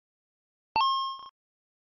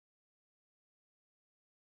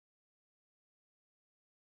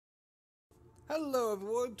Hello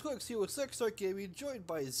everyone, Twix here with Sexart Gaming, joined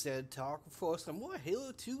by Zed Talk for some more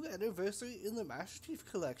Halo 2 Anniversary in the Master Chief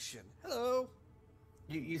Collection. Hello!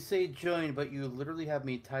 You say join, but you literally have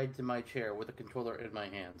me tied to my chair with a controller in my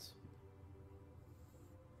hands.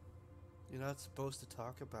 You're not supposed to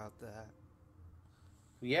talk about that.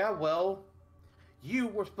 Yeah, well, you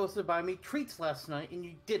were supposed to buy me treats last night and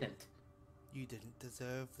you didn't. You didn't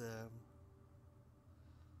deserve them.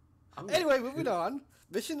 I'm Anyway, moving on.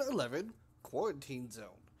 Mission 11, Quarantine Zone.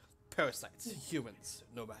 Parasites, humans,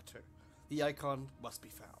 no matter. The icon must be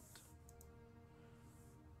found.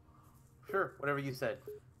 Sure, whatever you said.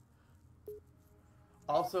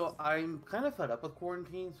 Also, I'm kind of fed up with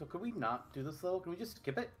quarantine, so could we not do this level? Can we just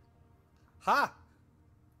skip it? Ha!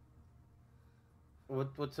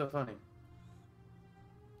 What's so funny?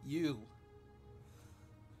 You.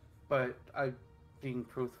 But I'm being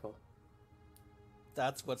truthful.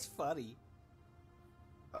 That's what's funny.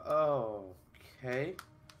 Okay.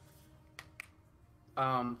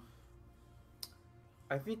 I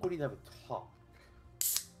think we need to have a talk.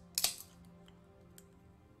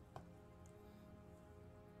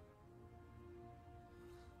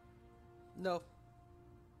 No.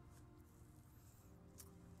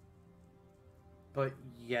 But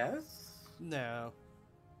yes? No.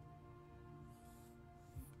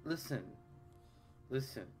 Listen.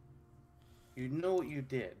 You know what you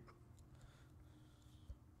did.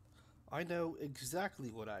 I know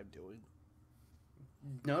exactly what I'm doing.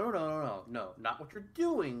 No, not what you're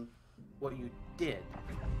doing, what you did.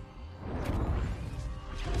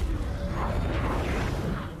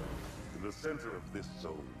 In the center of this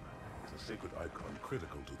zone is a sacred icon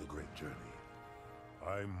critical to the great journey.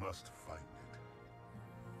 I must find it.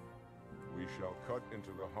 We shall cut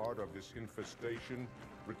into the heart of this infestation,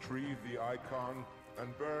 retrieve the icon,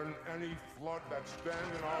 and burn any flood that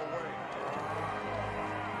stand in our way.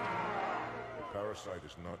 The parasite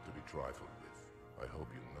is not to be trifled with. I hope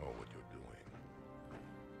you know what you're doing.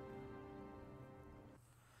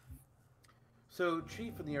 So,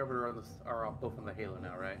 Chief and the Arbiter are both on the Halo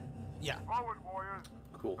now, right? Yeah. Forward, warriors.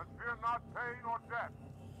 Cool. And fear not pain or death.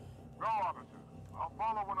 Go, officer. I'll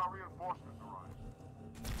follow when our reinforcements arrive.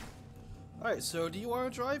 Alright, so do you want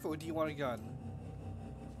to drive or do you want a gun?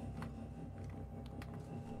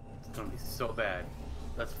 It's gonna be so bad.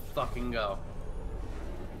 Let's fucking go.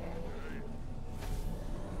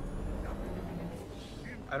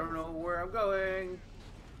 I don't know where I'm going.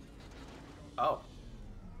 Oh.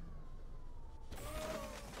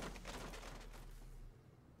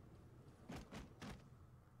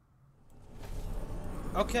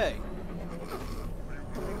 Okay.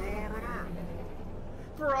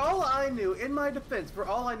 For all I knew, in my defense, for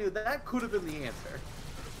all I knew, that could have been the answer.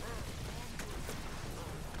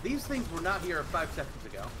 These things were not here 5 seconds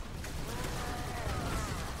ago.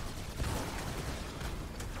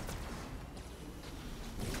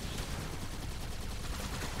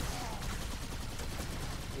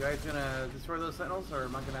 You guys gonna destroy those sentinels, or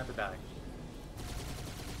am I gonna have to die?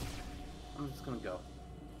 I'm just gonna go.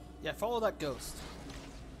 Yeah, follow that ghost.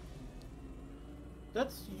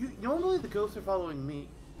 That's you. Normally the ghosts are following me.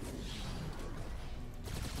 Keep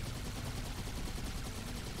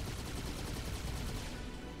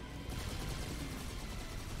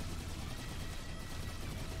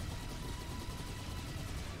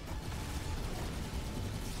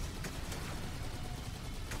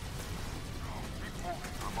moving.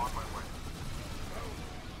 I'm on my way.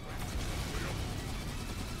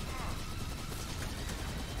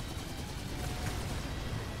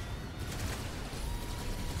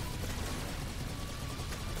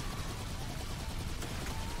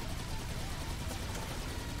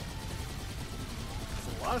 There's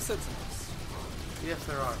a lot of sentinels. Yes,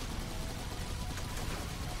 there are.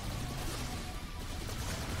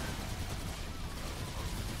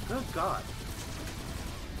 Good God.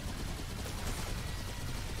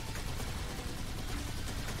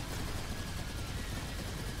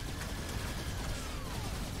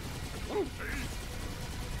 Woo.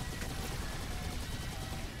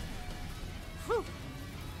 Whew.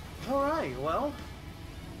 Alright, well.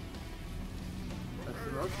 There's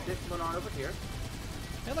some road shit going on over here.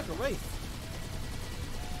 Hey, look, a wraith.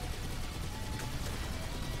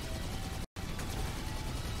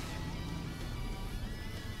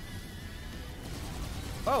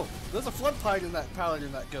 Oh, there's a flood pilot in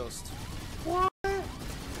that ghost. What?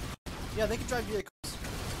 Yeah, they can drive vehicles.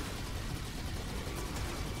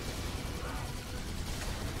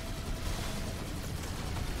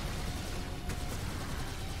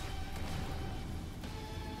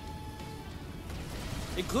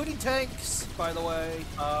 Including tanks, by the way.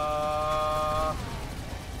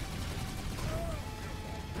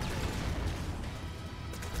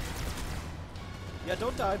 Yeah,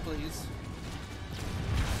 don't die, please.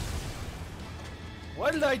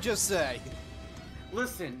 What did I just say?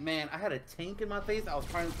 Listen, man, I had a tank in my face. I was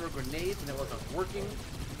trying to throw grenades and it wasn't working.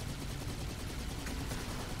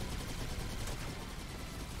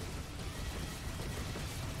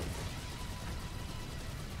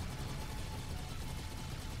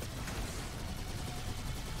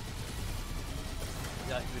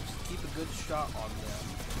 Yeah, you just keep a good shot on them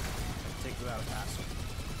and take them out faster.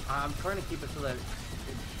 I'm trying to keep it so that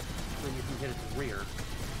when you can hit its rear.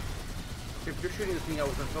 If you're shooting the thing I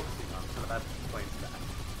wasn't focusing on, so that explains that.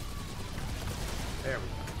 There we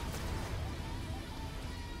go.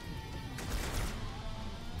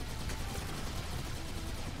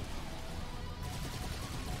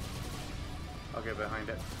 I'll get behind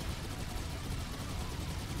it.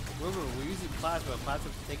 Remember, we're using plasma. Plasma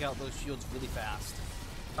can take out those shields really fast.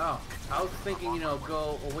 Oh, I was thinking, you know,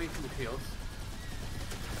 go away from the shields.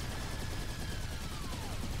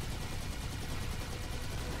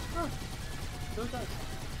 Huh. So it does.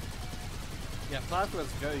 Yeah, plasma is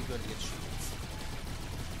very good against shields.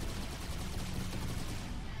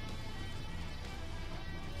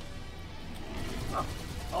 Oh.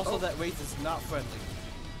 Also, that wraith is not friendly.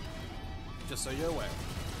 Just so you're aware.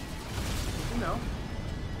 You know.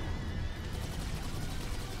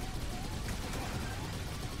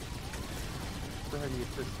 Go ahead and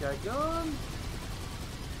get this guy going.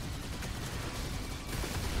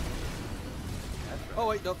 That's right. Oh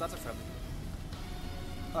wait, nope, that's a friendly.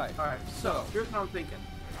 Alright, Alright, so here's what I'm thinking.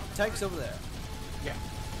 tank's over there. Yeah.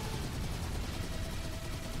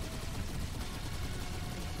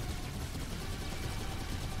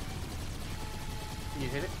 Can you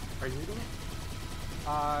hit it? Are you hitting it?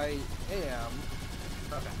 I am.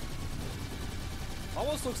 Okay.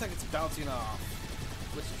 Almost looks like it's bouncing off,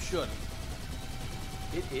 which it should.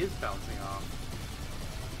 It is bouncing off.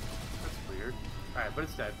 That's weird. Alright, but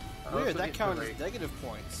it's dead. Weird, that counts as negative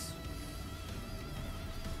points.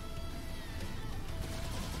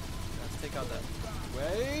 Let's take out that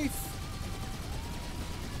wraith.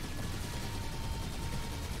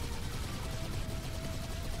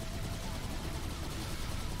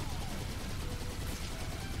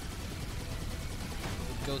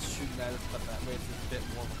 The ghost shooting at us, but that wraith is a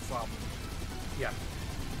bit more of a problem. Yeah.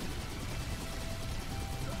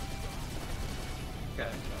 Okay.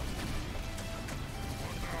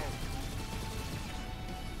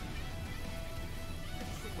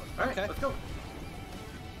 Alright, Okay. let's go.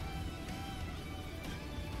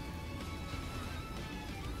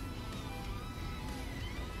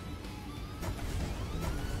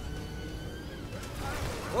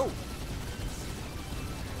 Whoa!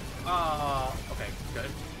 Okay, good.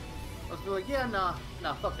 Let's be like, yeah, nah,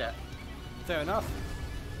 fuck that. Fair enough.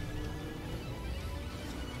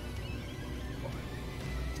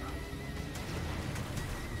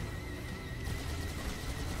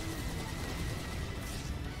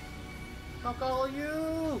 Fuck all of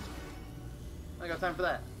you! I got time for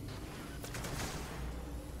that.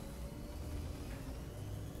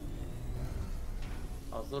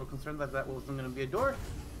 I was a little concerned that that wasn't going to be a door.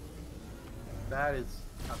 That is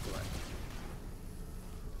not the way.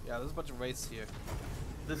 Yeah, there's a bunch of wraiths here.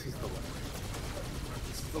 This is the way.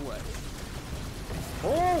 This is the way.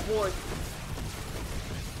 Oh boy!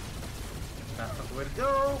 That's not the way to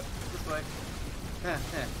go! This way.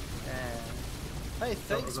 Hey,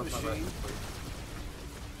 thanks, Don't look up my machine. left, please.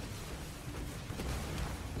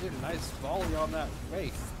 You did a nice volley on that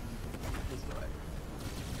wraith. This way.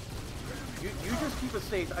 You just keep us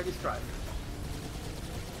safe, I just drive.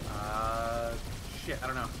 Shit, I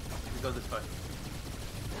don't know. We go this way.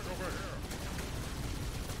 Look over here.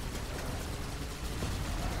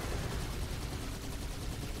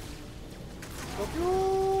 Fuck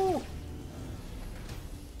you!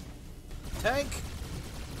 Tank!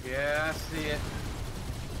 Yeah, I see it.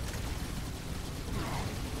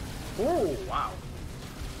 Oh, wow.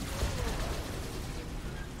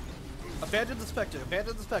 Abandon the Spectre,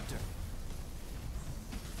 abandon the Spectre.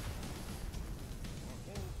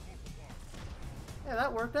 Yeah,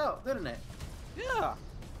 that worked out, didn't it? Yeah!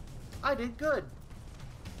 I did good.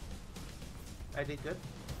 I did good.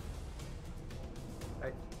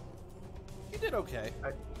 You did okay.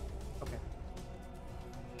 Okay.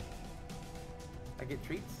 I get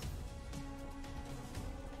treats.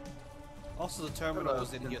 Also, the terminal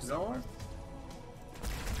was in here somewhere.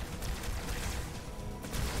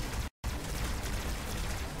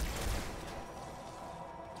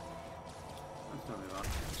 Let's move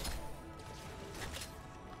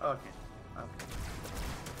on. Okay. Okay.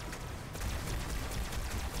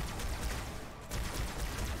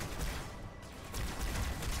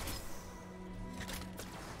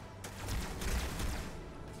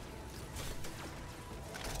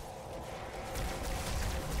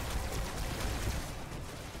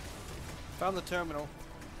 Found the terminal.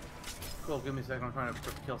 Cool, give me a second. I'm trying to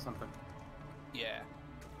kill something. Yeah.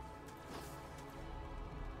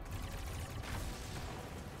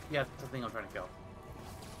 Yeah, that's the thing I'm trying to kill.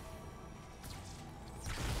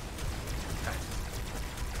 Okay.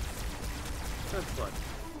 There's blood.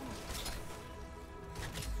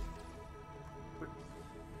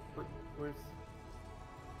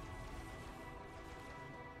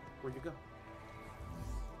 Where'd you go?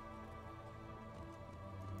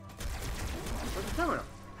 Where's the terminal?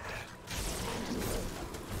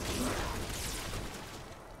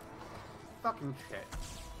 Fucking shit.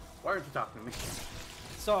 Why aren't you talking to me?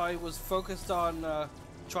 So I was focused on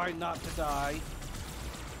trying not to die.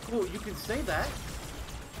 Cool, you can say that.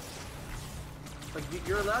 Like,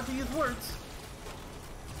 you're allowed to use words.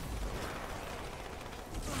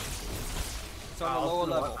 It's on a lower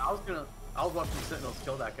level. I was watching Sentinels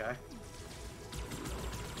kill that guy.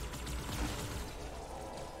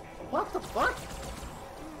 What the fuck?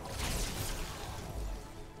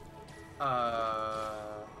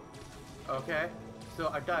 Okay. So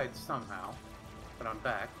I died somehow, but I'm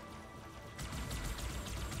back.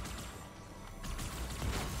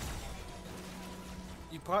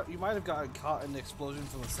 You might have gotten caught in the explosion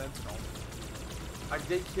from the Sentinel. I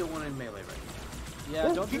did kill one in melee range. Yeah,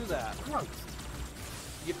 Oh, don't do that. Christ.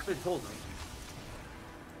 You could have told me.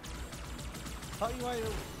 Thought you might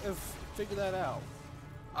have figured that out.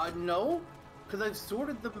 No, because I've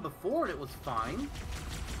sorted them before and it was fine.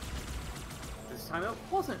 This time it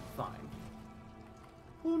wasn't fine.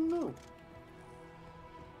 Who knew?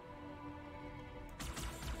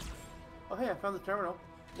 Oh hey, I found the terminal.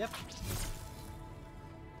 Yep.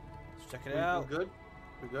 Let's check it out. We're good?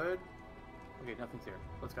 We're good? Okay, nothing's here.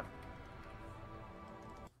 Let's go.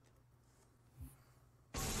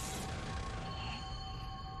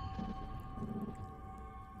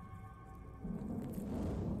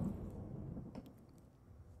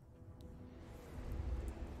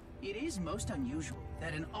 It is most unusual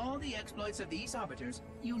that in all the exploits of these arbiters,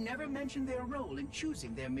 you never mention their role in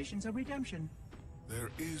choosing their missions of redemption. There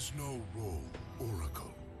is no role,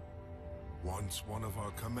 Oracle. Once one of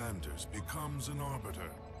our commanders becomes an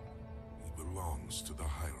arbiter, he belongs to the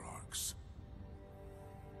hierarchs.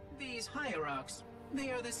 These hierarchs,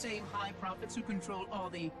 they are the same high prophets who control all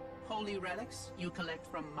the holy relics you collect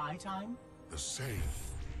from my time? The same.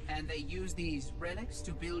 And they use these relics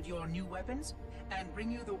to build your new weapons and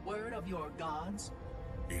bring you the word of your gods?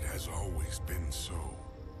 It has always been so.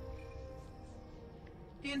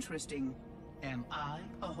 Interesting. Am I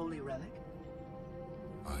a holy relic?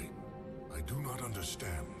 I do not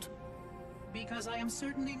understand. Because I am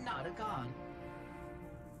certainly not a god.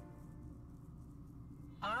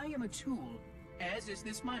 I am a tool, as is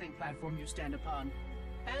this mining platform you stand upon,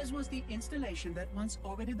 as was the installation that once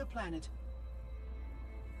orbited the planet.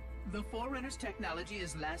 The Forerunner's technology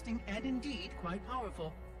is lasting and indeed quite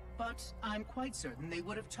powerful, but I'm quite certain they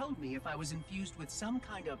would have told me if I was infused with some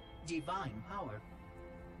kind of divine power.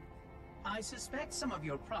 I suspect some of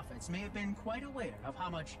your prophets may have been quite aware of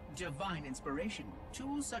how much divine inspiration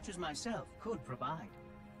tools such as myself could provide.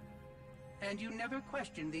 And you never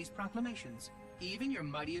questioned these proclamations. Even your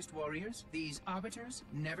mightiest warriors, these arbiters,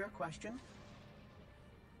 never questioned?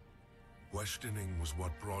 Questioning was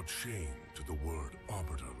what brought shame to the word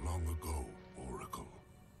arbiter long ago, Oracle.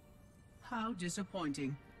 How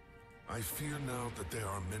disappointing. I fear now that there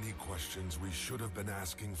are many questions we should have been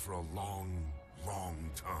asking for a long, long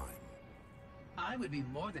time. I would be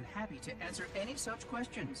more than happy to answer any such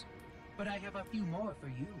questions, but I have a few more for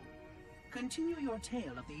you. Continue your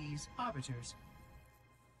tale of these arbiters.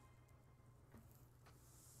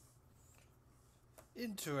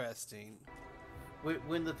 Interesting.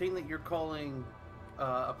 When the thing that you're calling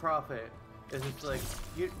a prophet is just like,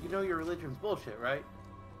 you know your religion's bullshit, right?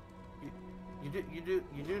 You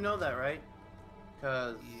do know that, right?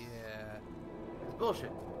 Cause Yeah. it's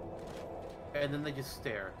bullshit. And then they just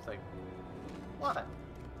stare. It's like, what?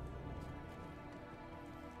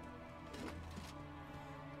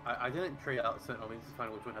 I didn't trade out Sentinel means to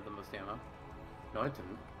find which one had the most ammo. No, I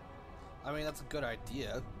didn't. I mean, that's a good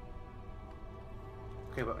idea.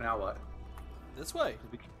 Okay, but now what? This way.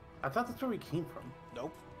 I thought that's where we came from.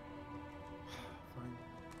 Nope. Fine.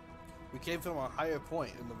 We came from a higher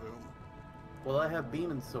point in the room. Well, I have beam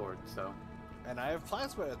and sword, so. And I have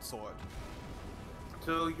plasma and sword.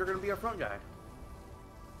 So you're gonna be our front guy.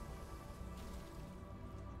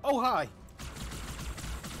 Oh, hi!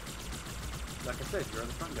 Like I said, you're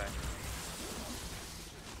the front guy.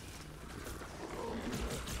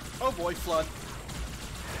 Oh boy, flood.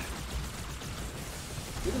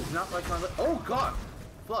 It is not like my. Oh god!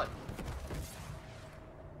 Flood!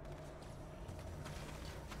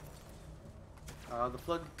 The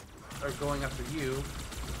flood are going after you.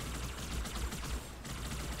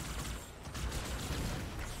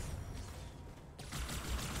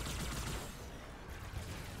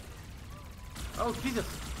 Oh, Jesus!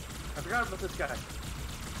 I forgot about this guy.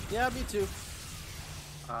 Yeah, me too.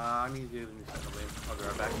 I need to do the new cycle beam. I'll be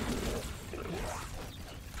right back.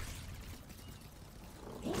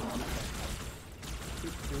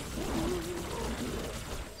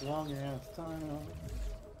 Long ass time.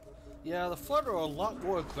 Yeah, the Flood are a lot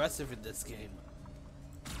more aggressive in this game.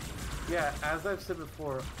 Yeah, as I've said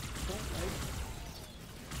before,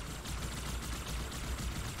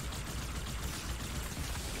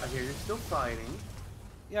 I hear you're still fighting.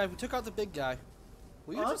 Yeah, we took out the big guy.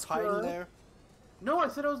 Were you just Okay. hiding there? No, I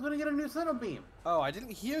said I was gonna get a new center beam. Oh, I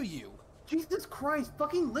didn't hear you. Jesus Christ,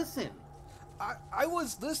 fucking listen. I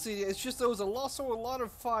was listening, it's just there was also a lot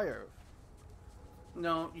of fire.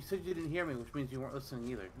 No, you said you didn't hear me, which means you weren't listening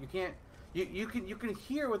either. You can't. You can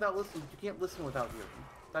hear without listening. You can't listen without hearing.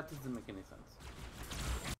 That doesn't make any sense.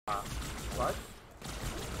 What?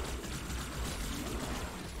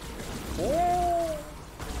 Oh!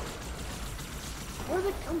 Where did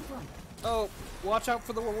it come from? Oh, watch out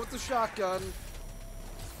for the one with the shotgun.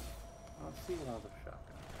 I'll see one with the shotgun.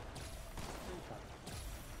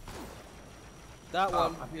 That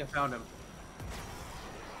one. I think I found him.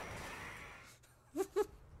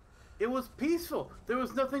 It was peaceful. There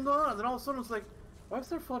was nothing going on. Then all of a sudden, it's like, why is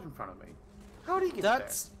there flood in front of me? How did he get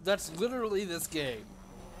That's literally this game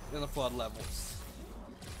in the Flood levels.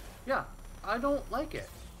 there? Yeah, I don't like it.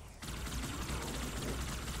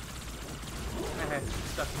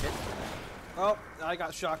 Stuck it. Oh, I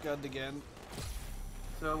got shotgunned again.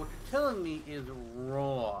 So what you're telling me is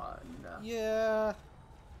run. Yeah.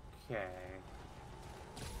 Okay.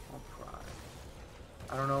 I'll try.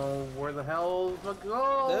 I don't know where the hell to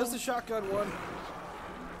go. There's the shotgun one.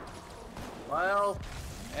 Well,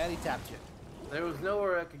 And he tapped you. there was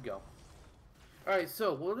nowhere I could go. Alright,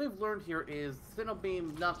 so what we've learned here is Sentinel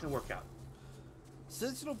Beam not gonna work out.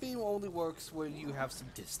 Sentinel beam only works when you have some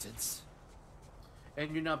distance.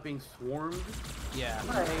 And you're not being swarmed. Yeah.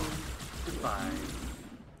 Hi. Goodbye.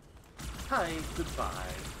 Hi.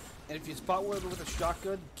 Goodbye. And if you spot one with a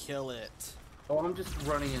shotgun, kill it. Oh, I'm just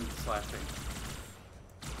running and slashing.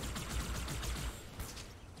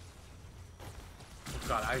 Oh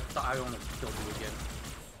god, I almost killed you again.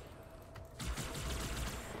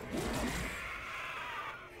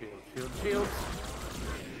 Shield, shield, shield.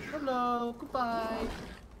 Hello, goodbye.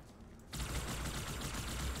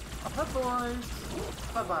 Oh, hi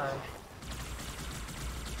boys. Bye bye.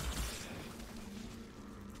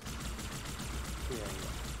 Yeah,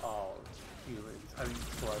 all humans. I mean,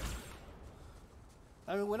 blood.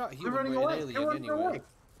 I mean, we're not Quit human, running we're away. an Quit alien running anyway. away.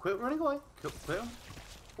 Quit running away. Quit.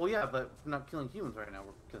 Well, yeah, but we're not killing humans right now.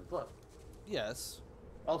 We're killing blood. Yes.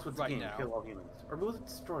 Also, it's a Right game. now. Kill all humans. Or was it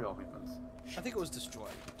destroy all humans? I think it was destroyed.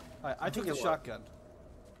 Alright, I took think the it was. shotgun.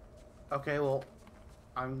 Okay, well,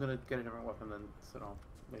 I'm gonna get a different weapon then, so don't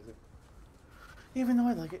make it. Even though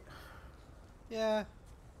I like it. Yeah.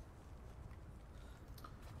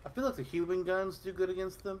 I feel like the human guns do good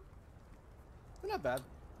against them. They're not bad.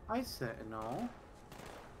 I said no.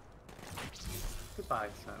 Goodbye,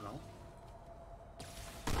 Sentinel.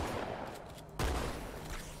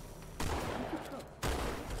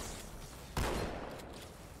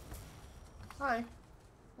 Hi.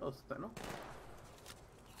 Hello, Sentinel.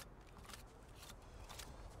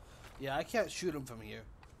 Yeah, I can't shoot him from here.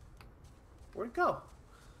 Where'd it go?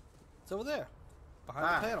 It's over there. Behind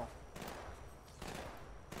Ah. the panel.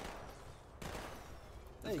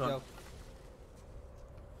 There It's you gone. go.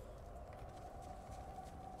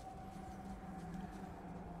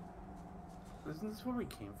 Isn't this where we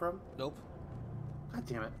came from? Nope. God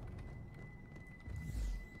damn it.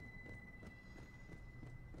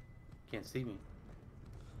 Can't see me.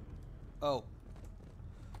 Oh.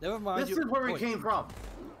 Never mind. This is where we Wait, came from.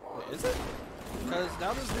 wait, is it? Because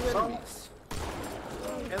now there's new Oh. enemies.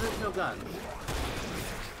 And there's no guns.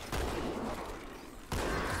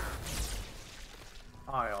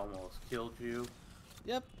 I almost killed you.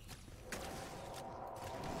 Yep.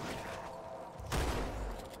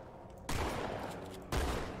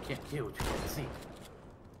 Can't kill what you can't see.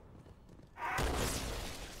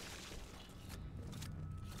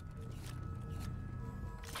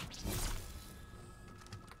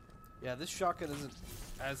 Yeah, this shotgun isn't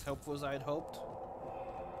as helpful as I had hoped.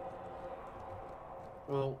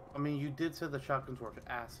 Well, I mean, you did say the shotguns were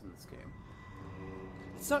ass in this game.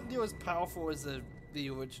 It's not near as powerful as the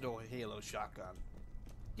original Halo shotgun.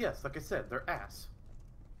 Yes, like I said, they're ass.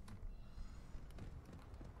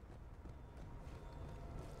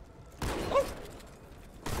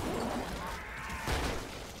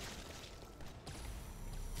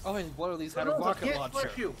 Oh, and one of these had a Reynolds, I rocket can't launcher.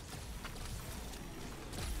 flex you.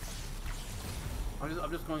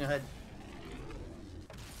 I'm just going ahead.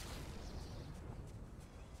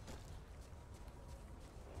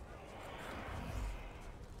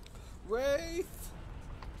 Wraith!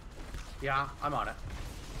 Yeah, I'm on it.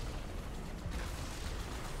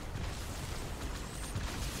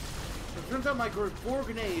 It turns out my 4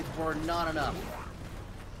 grenades were not enough.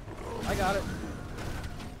 I got it.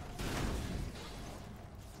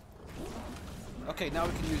 Okay, now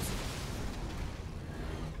we can use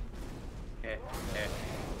it.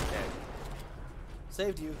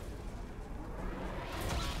 Saved you.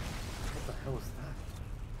 What the hell is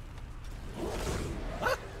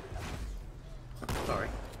that? Ah! Sorry.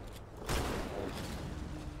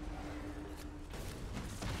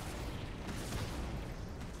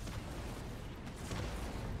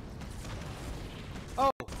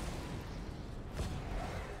 Oh!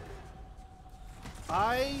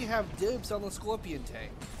 I have dibs on the scorpion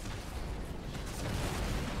tank.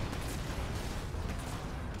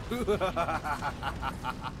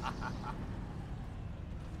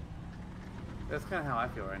 That's kind of how I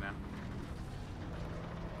feel right now.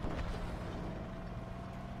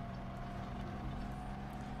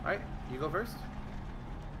 Alright, you go first.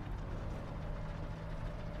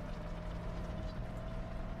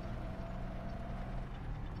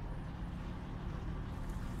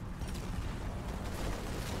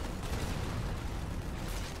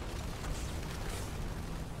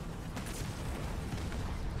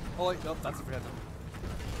 Oh wait, nope, that's a random.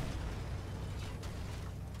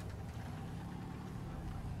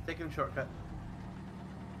 Taking a shortcut.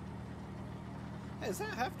 Hey, is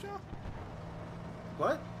that a half jaw?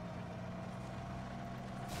 What?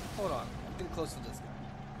 Hold on, I'm getting close to this guy.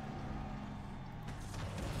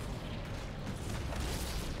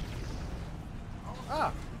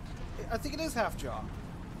 Ah! I think it is half jaw.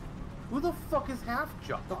 Who the fuck is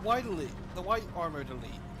Half-Jaw? The white elite. The white armored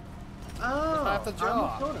elite. Oh, half the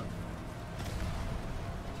jaw. I'm Dakota.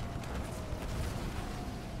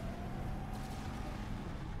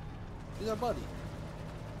 He's our buddy.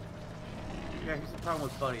 Yeah, here's the problem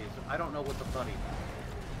with buddies. I don't know what the buddy.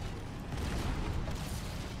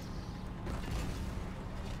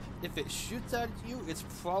 If it shoots at you, it's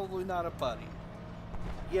probably not a buddy.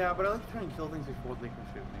 Yeah, but I like to try and kill things before they can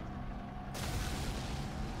shoot me.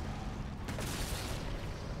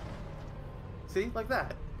 See? Like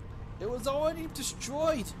that. It was already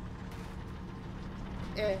destroyed.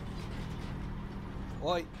 Eh.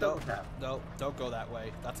 Wait, Double no, tap. no, don't go that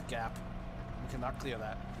way. That's a gap. We cannot clear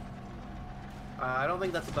that. I don't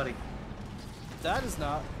think that's a buddy. That is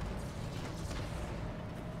not.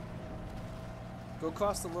 Go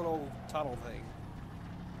across the little tunnel thing.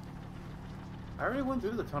 I already went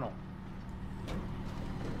through the tunnel.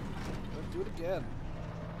 Let's do it again.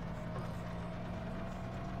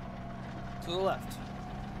 To the left.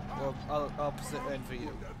 Or opposite end for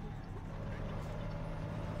you.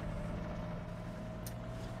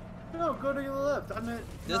 No, go to the left. I meant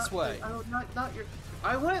This way. Not your.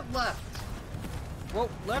 I went left. Well,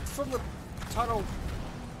 left from the tunnel.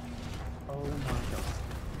 Oh my god.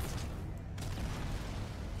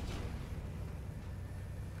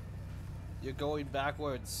 You're going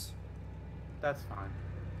backwards. That's fine.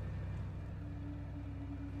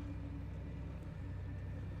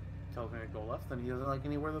 Tells me to go left, and he doesn't like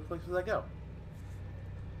anywhere the places I go.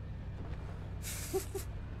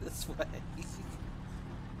 This way.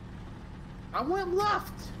 I went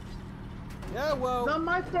left. Yeah, well, Not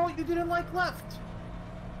my fault you didn't like left.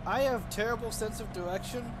 I have terrible sense of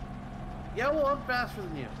direction. Yeah, well, I'm faster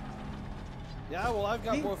than you. Yeah, well, I've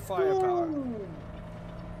got See? more firepower. Boom.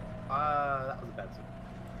 That was a bad suit.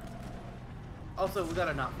 Also, we got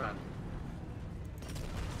a not friend.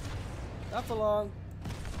 Not for long.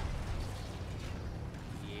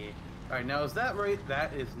 Yeah. Alright, now is that right?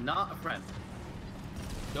 That is not a friend.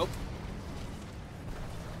 Nope.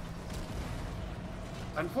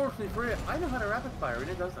 Unfortunately for it, I know how to rapid fire and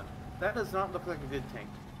it doesn't. That does not look like a good tank.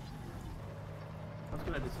 I was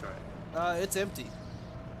gonna destroy it. It's empty.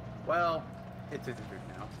 Well, it's injured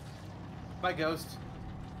now. Bye, Ghost.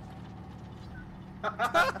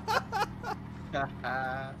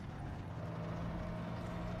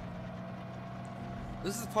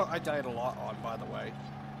 This is the part I died a lot on, by the way.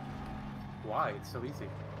 Why? It's so easy.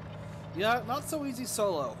 Yeah, not so easy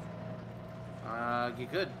solo. You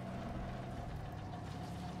good.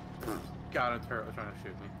 God, a turret was trying to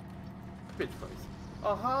shoot me. Bitch face.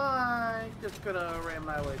 Oh, hi! Just gonna ram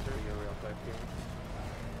my way through you real quick here.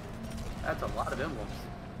 That's a lot of emblems.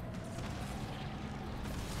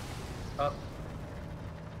 Up.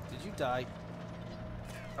 Did you die?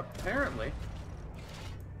 Apparently.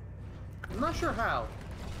 I'm not sure how.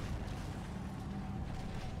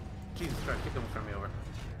 Jesus Christ, kick him from me over.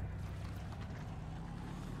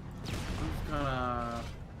 I'm just gonna...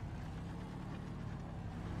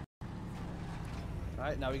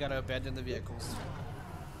 Alright, now we gotta abandon the vehicles.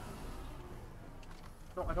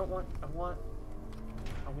 No, I don't want... I want...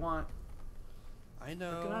 I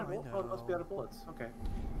know, Can I I roll? Oh, it must be out know. of bullets. Okay.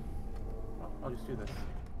 Well, I'll just do this.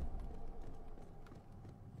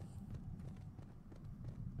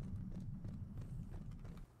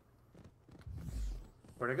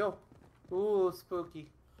 Where'd it go? Ooh, spooky.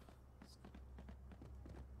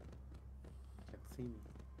 Can't see me.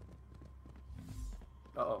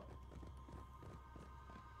 Uh-oh.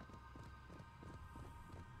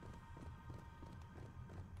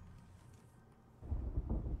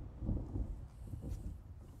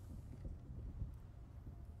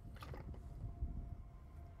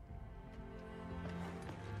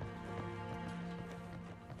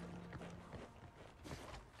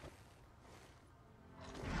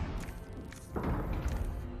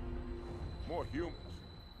 More humans.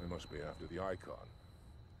 They must be after the icon.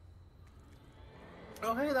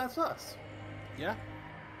 Oh, hey, that's us. Yeah?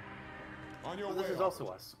 On your Well, way. this is also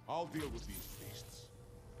officer. us. I'll deal with these beasts.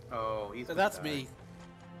 Oh, he's So gonna that's die. me.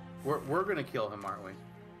 We're gonna kill him, aren't we?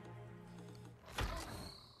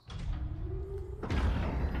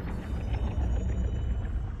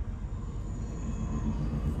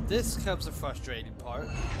 This comes the frustrating part.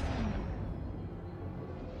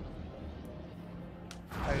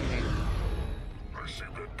 I mean, I see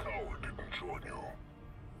that coward didn't join you.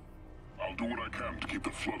 I'll do what I can to keep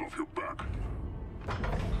the flood off your back.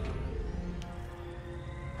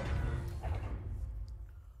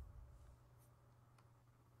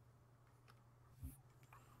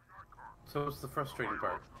 so what's the frustrating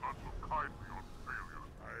part? Not look kindly on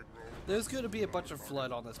failure. There's gonna be a bunch of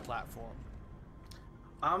flood on this platform.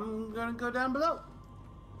 I'm gonna go down below.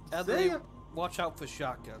 And See they ya. watch out for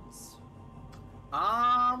shotguns.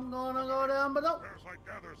 I'm gonna go down below There's like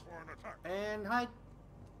gathers for an attack. and hide.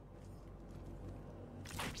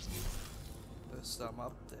 There's some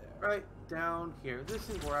up there. Right down here. This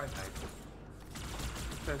is where I hide.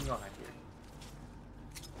 So I can go hide here.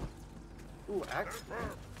 Ooh, actually,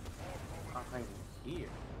 I'll hide in here.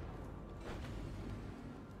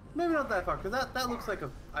 Maybe not that far, because that looks like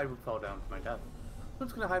I would fall down to my death. I'm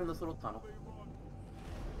just gonna hide in this little tunnel.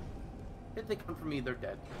 If they come for me, they're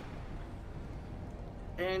dead.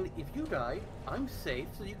 And if you die, I'm safe,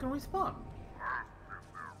 so you can respawn.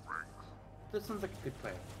 This sounds like a good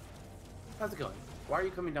plan. How's it going? Why are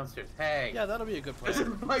you coming downstairs? Hey! Yeah, that'll be a good This is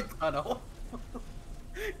plan. my tunnel.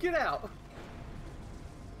 Get out.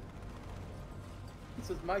 This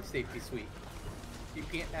is my safety suite. You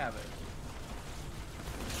can't have it.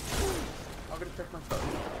 I'm gonna check my phone.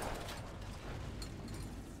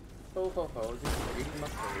 Ho ho ho, just reading my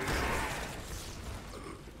phone.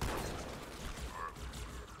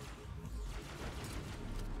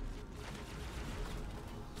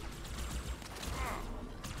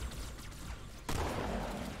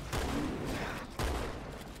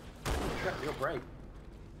 It got real bright.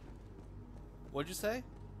 What'd you say?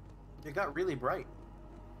 It got really bright.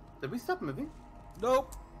 Did we stop moving?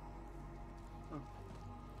 Nope.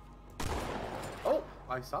 Oh,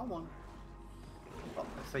 I saw one. Oh,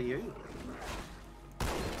 I say you.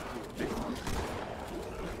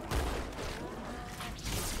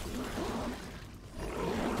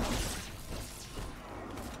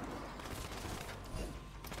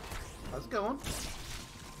 How's it going?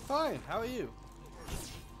 Fine, how are you?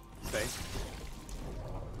 Safe.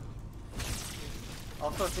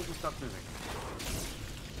 Also, I think we stopped moving.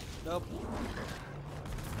 Nope.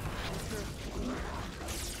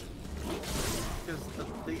 Because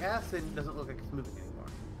the acid doesn't look like it's moving anymore.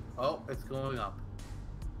 Oh, it's going up.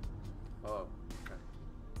 Oh, okay.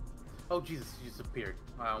 Oh, Jesus, you just appeared.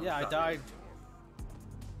 Yeah, I died.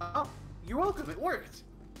 Oh, you're welcome, it worked!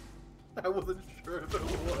 I wasn't sure if it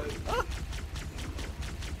was.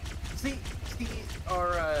 See,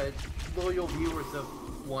 our loyal viewers of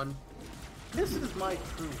one, this is my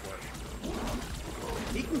true work.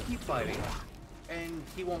 He can keep fighting, and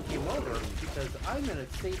he won't game over because I'm in a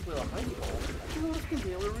safe little hidey hole. Heroes can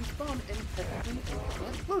be able to respawn and technically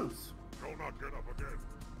can't lose. Do not get up again.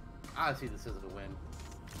 I see this as a win.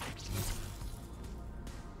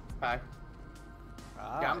 Hi.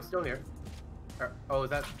 Yeah, I'm still here. Oh,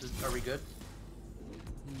 are we good?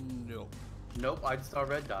 No. Nope, I just saw a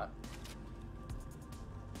red dot.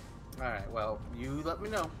 Alright, well, you let me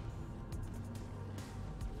know.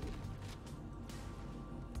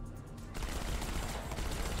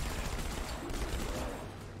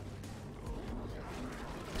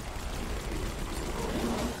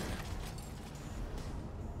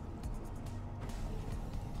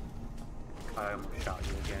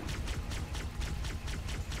 again.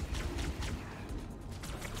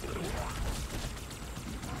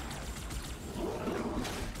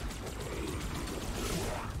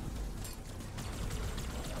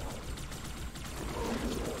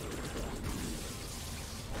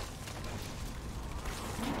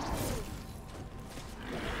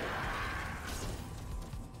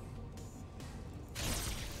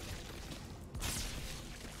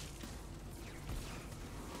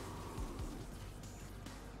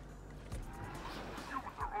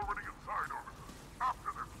 Humans are already inside, officer.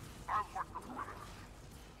 After them, I'll watch the perimeter.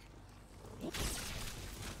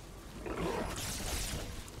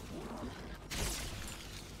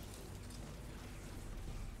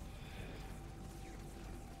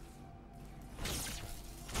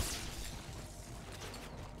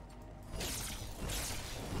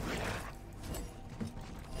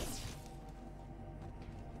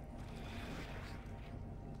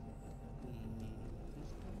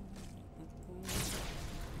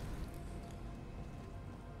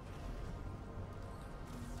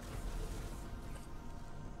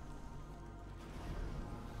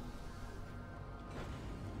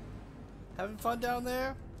 Having fun down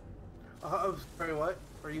there? Oh, sorry, what?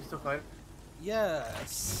 Are you still fighting?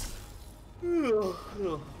 Yes.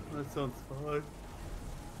 That sounds fun.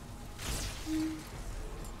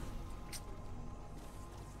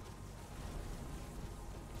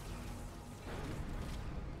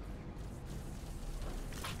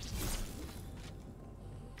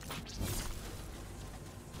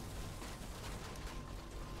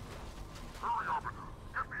 Hurry, officer.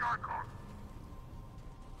 Get the icon.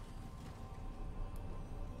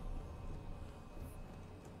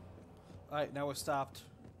 Alright, now we're stopped.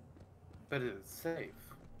 But it's safe.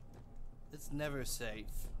 It's never safe.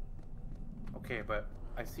 Okay, but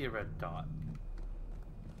I see a red dot.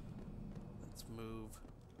 Let's move.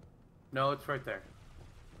 No, it's right there.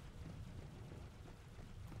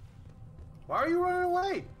 Why are you running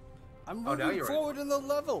away? I'm Oh, now moving you're right. forward in the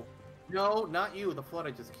level. No, not you. The flood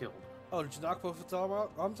I just killed. Oh, did you knock both its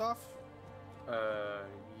arms off?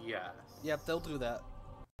 Yes. Yep, they'll do that.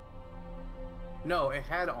 No, it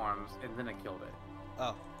had arms, and then I killed it.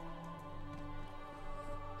 Oh.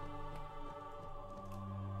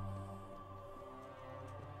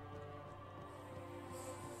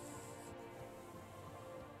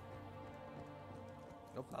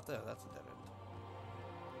 Nope, not there. That's a dead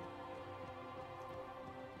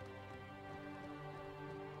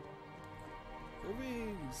end.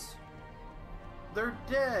 Movies. They're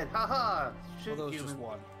dead. Haha. Well, Shit, there was human. just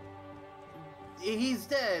one. He's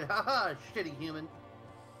dead. Haha. Shitty human.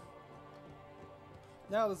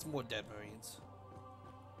 Now there's more dead Marines.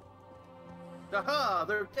 Haha.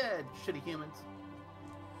 They're dead. Shitty humans.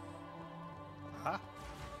 Huh?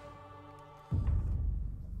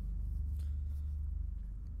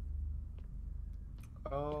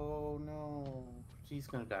 Oh no. She's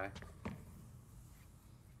gonna die.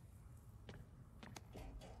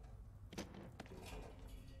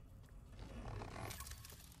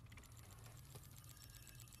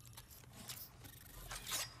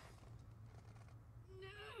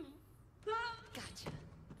 Gotcha.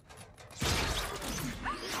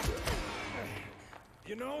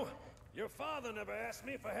 You know, your father never asked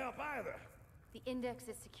me for help either. The index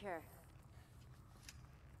is secure.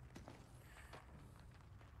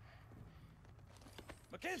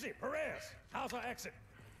 Mackenzie, Perez, how's our exit?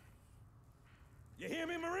 You hear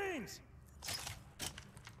me, Marines?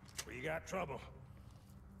 We got trouble.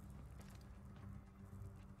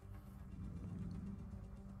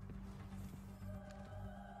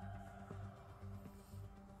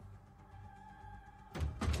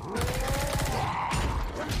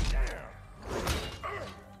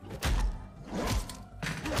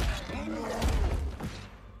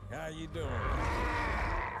 How you doing?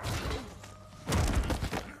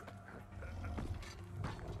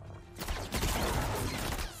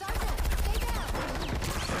 Sergeant, stay down!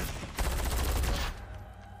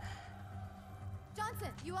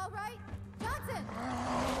 Johnson, you all right? Johnson!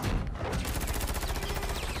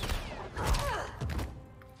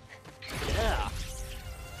 Yeah.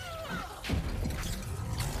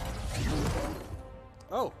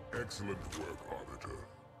 Oh. Excellent work, Arbiter.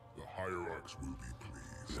 The hierarchs will be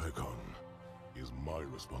pleased. Icon is my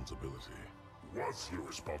responsibility. Was your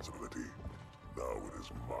responsibility. Now it is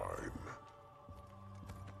mine.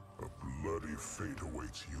 A bloody fate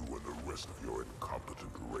awaits you and the rest of your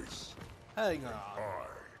incompetent race. Hang on. I,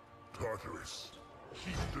 Tartarus,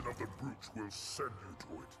 chieftain of the brutes, will send you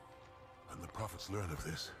to it. And the prophets learn of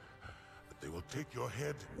this, that they will take your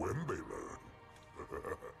head. When they learn.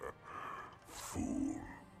 Fool.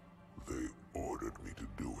 They ordered me to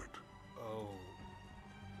do it. Oh.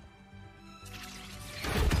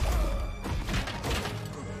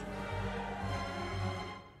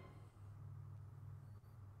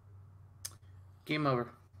 Game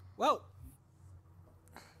over. Well,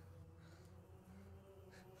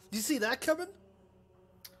 do you see that coming?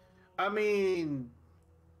 I mean,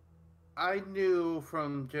 I knew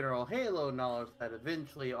from general Halo knowledge that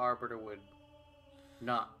eventually Arbiter would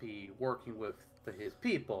not be working with his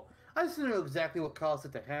people. I just didn't know exactly what caused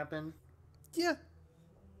it to happen. Yeah.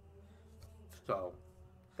 So,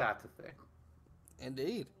 that's a thing.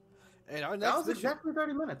 Indeed. And our next That was mission... exactly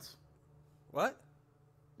 30 minutes. What?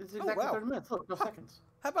 It's exactly 30 minutes. Look, no seconds.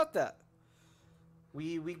 How about that?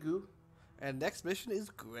 We goo. And next mission is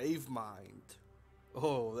Gravemind.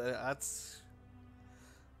 Oh, that's...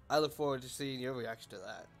 I look forward to seeing your reaction to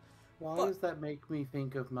that. Why does that make me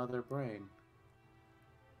think of Mother Brain?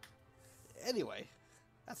 Anyway,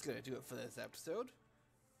 that's going to do it for this episode.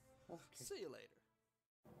 Okay. See you later.